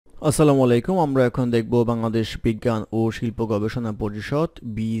আসসালামু আলাইকুম। আমরা এখন দেখব বাংলাদেশ বিজ্ঞান ও শিল্প গবেষণা পরিষদ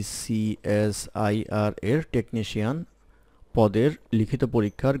BCSIR এর টেকনিশিয়ান পদের লিখিত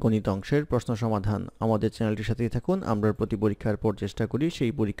পরীক্ষার গণিত অংশের প্রশ্ন সমাধান। আমাদের চ্যানেলটির সাথেই থাকুন। আমরা প্রতি পরীক্ষার পর চেষ্টা করি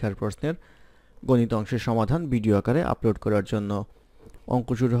সেই পরীক্ষার প্রশ্নের গণিত অংশের সমাধান ভিডিও আকারে আপলোড করার জন্য। অঙ্ক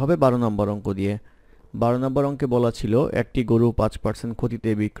শুরু হবে 12 নম্বর অঙ্ক দিয়ে। 12 নম্বর অঙ্কে বলা ছিল একটি গরু 5% ক্ষতিতে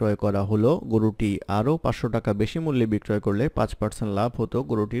বিক্রয় করা হলো। গরুটি আরও 500 টাকা বেশি মূল্যে বিক্রয় করলে 5% লাভ হতো।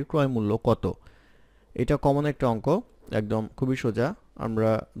 গরুটির ক্রয় মূল্য কত? এটা কমন একটা অঙ্ক, একদম খুবই সোজা। আমরা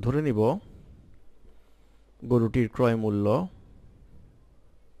ধরে নিব গরুটির ক্রয় মূল্য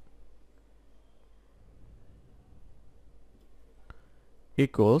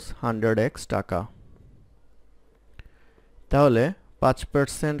ইকুয়ালস 100x টাকা। তাহলে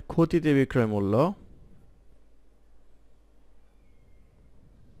 5% ক্ষতিতে বিক্রয় মূল্য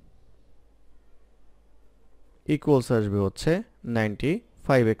ইকুয়ালস আসবে হচ্ছে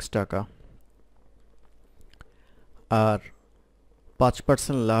 95x টাকা। আর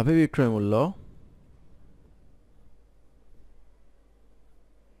 5% লাভে বিক্রয় মূল্য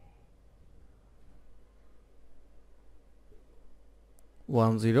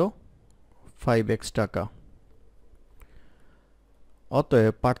 $105x টাকা।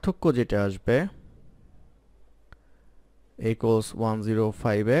 অতএব পার্থক্য যেটা আসবে equals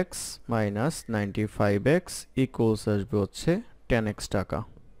 105x minus 95x equals আসবে হচ্ছে 10x টাকা।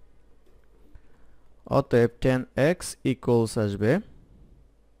 অতএব 10x equals আসবে,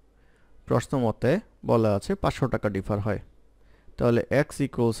 প্রশ্ন মতে বলা আছে 500 টাকা ডিফার হয়, তাহলে x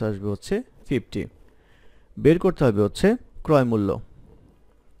equals আসবে হচ্ছে 50। বের করতে হবে হচ্ছে ক্রয় মূল্য।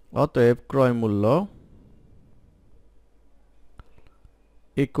 অতএব ক্রয় মূল্য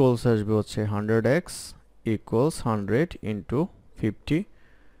equals আসবে হচ্ছে 100x equals 100 into 50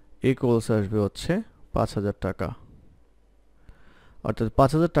 equals আসবে হচ্ছে 5000 টাকা। অর্থাৎ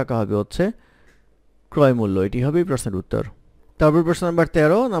 5000 টাকা হবে হচ্ছে ক্রয় মূল্য। এটি হবে প্রশ্নের উত্তর। তারপর প্রশ্ন নাম্বার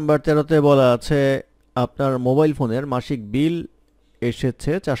 13। নাম্বার 13তে বলা আছে আপনার মোবাইল ফোনের মাসিক বিল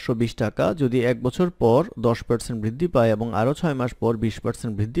এসেছে 420 টাকা। যদি 1 বছর পর 10% বৃদ্ধি পায় এবং আরও 6 মাস পর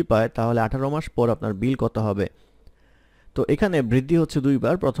 20% বৃদ্ধি পায়, তাহলে 18 মাস পর আপনার বিল কত হবে? তো এখানে বৃদ্ধি হচ্ছে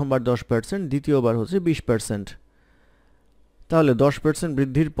দুইবার, প্রথমবার 10%, দ্বিতীয়বার হচ্ছে 20%। তাহলে 10%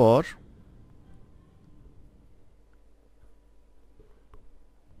 বৃদ্ধির পর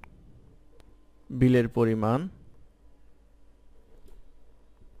বিলের পরিমাণ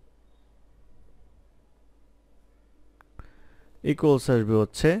ইকুয়ালস আসবে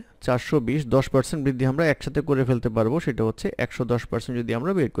হচ্ছে 420। 10% বৃদ্ধি আমরা একসাথে করে ফেলতে পারবো, সেটা হচ্ছে 110% যদি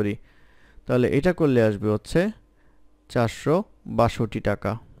আমরা বের করি, তাহলে এটা করলে আসবে হচ্ছে 462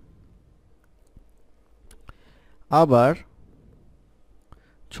 টাকা। আবার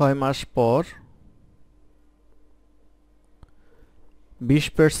 6 মাস পর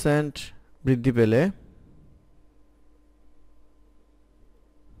 20% বৃদ্ধি পেলে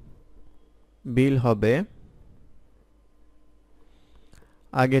বিল হবে,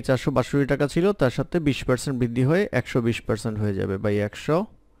 আগে 462 টাকা ছিল, তার সাথে 20% বৃদ্ধি হয়ে 120% হয়ে যাবে, বাই 100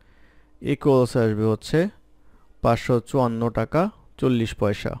 ইকুয়ালস আসবে হচ্ছে 554 টাকা 40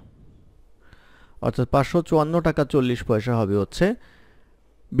 পয়সা। অর্থাৎ 554 টাকা 40 পয়সা হবে হচ্ছে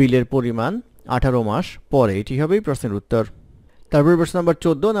বিলের পরিমাণ 18 মাস পরে। এটি হবেই প্রশ্নের উত্তর। তারপর প্রশ্ন নাম্বার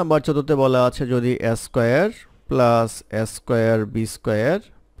 14। নাম্বার 14তে বলা আছে যদি a square plus a square b square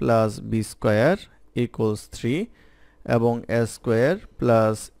plus b square equals 3 এবং a square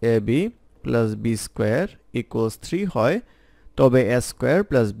plus ab plus b square equals 3 হয়, তবে a স্কয়ার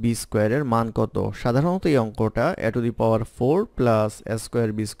প্লাস b স্কয়ারের মান কত? সাধারণত এই অঙ্কটা a to the power 4 plus a square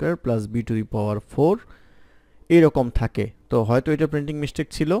b square plus b to the পাওয়ার 4 এরকম থাকে। তো হয়তো এটা প্রিন্টিং মিস্টেক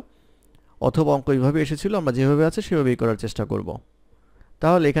ছিল, অথবা অঙ্ক এইভাবে এসেছিল, আমরা যেভাবে আছে সেভাবেই করার চেষ্টা করব।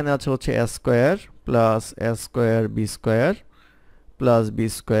 তাহলে এখানে আছে হচ্ছে a square plus a square b square plus b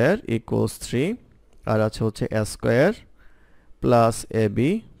square equals 3, আর আছে হচ্ছে a square plus ab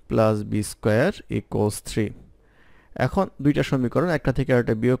plus b square equals 3। এখন দুইটা সমীকরণ একটা থেকে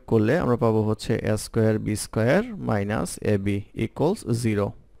আরেকটা বিয়োগ করলে আমরা পাবো হচ্ছে a square b square minus ab equals 0,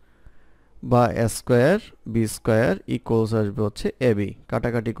 বা a square b square equals আসবে হচ্ছে ab,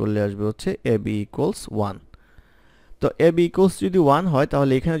 কাটাকাটি করলে আসবে হচ্ছে ab ইকুয়ালস 1। তো ab ইকুয়ালস যদি 1 হয়,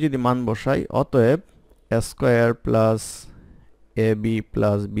 তাহলে এখানে যদি মান বসাই, অতএব a square plus ab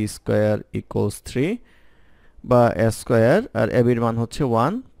plus b square equals 3, বা a স্কয়ার আর ab এর মান হচ্ছে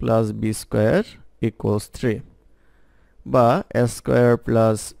 1 প্লাস b স্কয়ার ইকুয়ালস 3, বা a square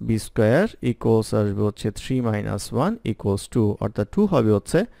plus b square equals আসবে হচ্ছে 3 মাইনাস 1 ইকুয়ালস 2, অর্থাৎ 2 হবে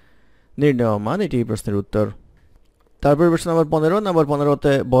হচ্ছে নির্ণেয় মান। এটি এই প্রশ্নের উত্তর। তারপর প্রশ্ন নাম্বার 15। নাম্বার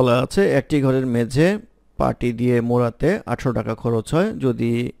 15তে বলা আছে একটি ঘরের মেঝে পাটি দিয়ে মোড়াতে 18 টাকা খরচ হয়।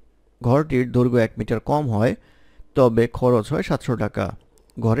 যদি ঘরটির দৈর্ঘ্য 1 মিটার কম হয় তবে খরচ হয় 700 টাকা।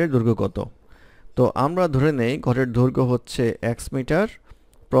 ঘরের দৈর্ঘ্য কত? তো আমরা ধরে নেই ঘরের দৈর্ঘ্য হচ্ছে x মিটার,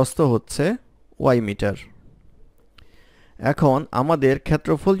 প্রস্থ হচ্ছে y মিটার। এখন আমাদের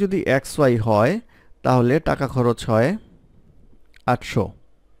ক্ষেত্রফল যদি xy হয় তাহলে টাকা খরচ হয় 800।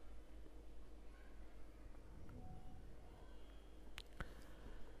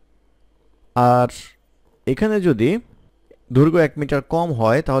 আর এখানে যদি দৈর্ঘ্য 1 মিটার কম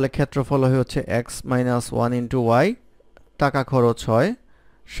হয় তাহলে ক্ষেত্রফল হয় হচ্ছে x মাইনাস 1 ইন্টু y, টাকা খরচ হয়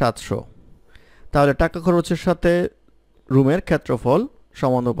 700। তাহলে টাকা খরচের সাথে রুমের ক্ষেত্রফল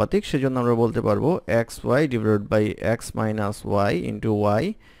সমানুপাতিক, সেজন্য আমরা বলতে পারবো xy divided by x minus y into y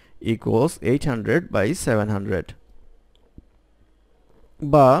equals 800 by 700,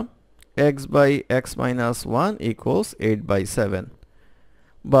 বা x by x minus 1 equals 8 by 7,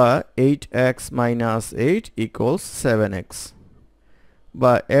 বা 8x মাইনাস 8 ইকুয়ালস 7x,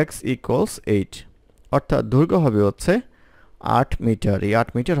 বা x ইকুয়ালস 8। অর্থাৎ দৈর্ঘ্য হবে হচ্ছে 8 মিটার। এই 8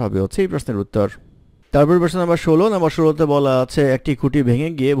 মিটার হবে হচ্ছে এই প্রশ্নের উত্তর। তারপর প্রশ্ন নাম্বার 16। নাম্বার 16তে বলা আছে একটি খুঁটি ভেঙে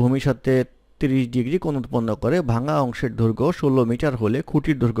গিয়ে ভূমির সাথে 30 ডিগ্রি কোণ উৎপন্ন করে। ভাঙা অংশের দৈর্ঘ্য 16 মিটার হলে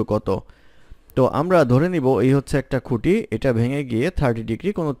খুঁটির দৈর্ঘ্য কত? তো আমরা ধরে নিব এই হচ্ছে একটা খুঁটি, এটা ভেঙে গিয়ে 30 ডিগ্রি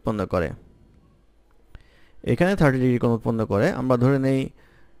কোণ উৎপন্ন করে। এখানে 30 ডিগ্রি কোণ উৎপন্ন করে। আমরা ধরে নেই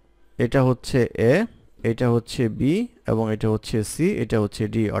এটা হচ্ছে এ, এটা হচ্ছে বি, এবং এটা হচ্ছে সি, এটা হচ্ছে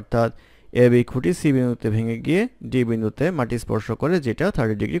ডি। অর্থাৎ এ বি খুঁটি সি বিন্দুতে ভেঙে গিয়ে ডি বিন্দুতে মাটি স্পর্শ করে, যেটা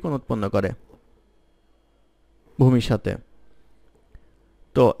 30 ডিগ্রি কোণ উৎপন্ন করে ভূমির সাথে।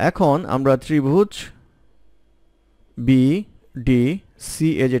 তো এখন আমরা ত্রিভুজ বি ডি সি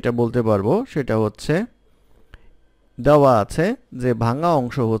এ যেটা বলতে পারবো সেটা হচ্ছে দেওয়া আছে যে ভাঙা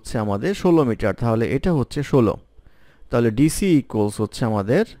অংশ হচ্ছে আমাদের 16 মিটার, তাহলে এটা হচ্ছে 16। তাহলে ডিসি ইকুয়ালস হচ্ছে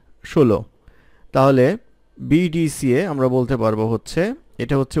আমাদের 16। তাহলে বিডিসিএ আমরা বলতে পারবো হচ্ছে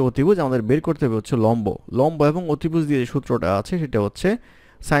এটা হচ্ছে অতিভুজ, আমাদের বের করতে হবে হচ্ছে লম্ব। লম্ব এবং অতিভুজ দিয়ে যে সূত্রটা আছে সেটা হচ্ছে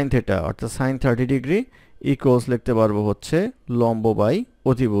সাইন থিটা, অর্থাৎ সাইন 30 ডিগ্রি ইকুয়ালস লিখতে পারবো হচ্ছে লম্ব বাই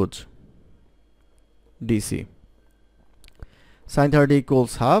অতিভুজ ডিসি। সাইন 30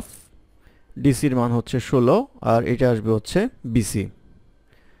 ইকুয়ালস হাফ, ডিসির মান হচ্ছে 16, আর এটা আসবে হচ্ছে বিসি,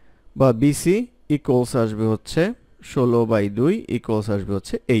 বা বিসি ইকুয়ালস আসবে হচ্ছে 16 বাই 2 ইকুয়ালস আসবে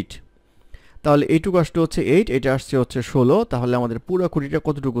হচ্ছে 8। তাহলে এইটুকু আসছে হচ্ছে 8, এটা আসছে হচ্ছে 16। তাহলে আমাদের পুরো খুঁটিটা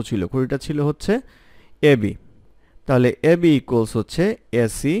কতটুকু ছিল? খুঁটিটা ছিল হচ্ছে এবি। তাহলে এবি ইকুয়ালস হচ্ছে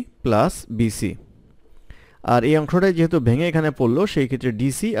এসি প্লাস বিসি। আর এই অংশটাই যেহেতু ভেঙে এখানে পড়লো, সেই ক্ষেত্রে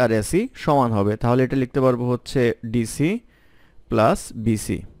ডিসি আর এসি সমান হবে। তাহলে এটা লিখতে পারবো হচ্ছে ডিসি প্লাস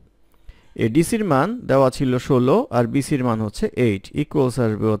বিসি। এই ডিসির মান দেওয়া ছিল 16 আর বিসির মান হচ্ছে 8, ইকুয়ালস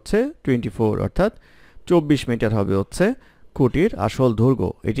আসবে হচ্ছে 24, অর্থাৎ 24 মিটার হবে হচ্ছে খুঁটির আসল দৈর্ঘ্য।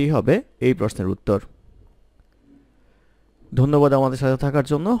 এটি হবে এই প্রশ্নের উত্তর। ধন্যবাদ আমাদের সাথে থাকার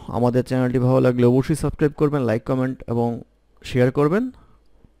জন্য। আমাদের চ্যানেলটি ভালো লাগলে অবশ্যই সাবস্ক্রাইব করবেন, লাইক, কমেন্ট এবং শেয়ার করবেন।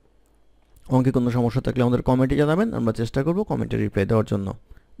 অঙ্কে কোনো সমস্যা থাকলে আমাদের কমেন্টে জানাবেন, আমরা চেষ্টা করব কমেন্টে রিপ্লাই দেওয়ার জন্য।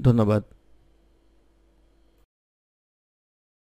 ধন্যবাদ।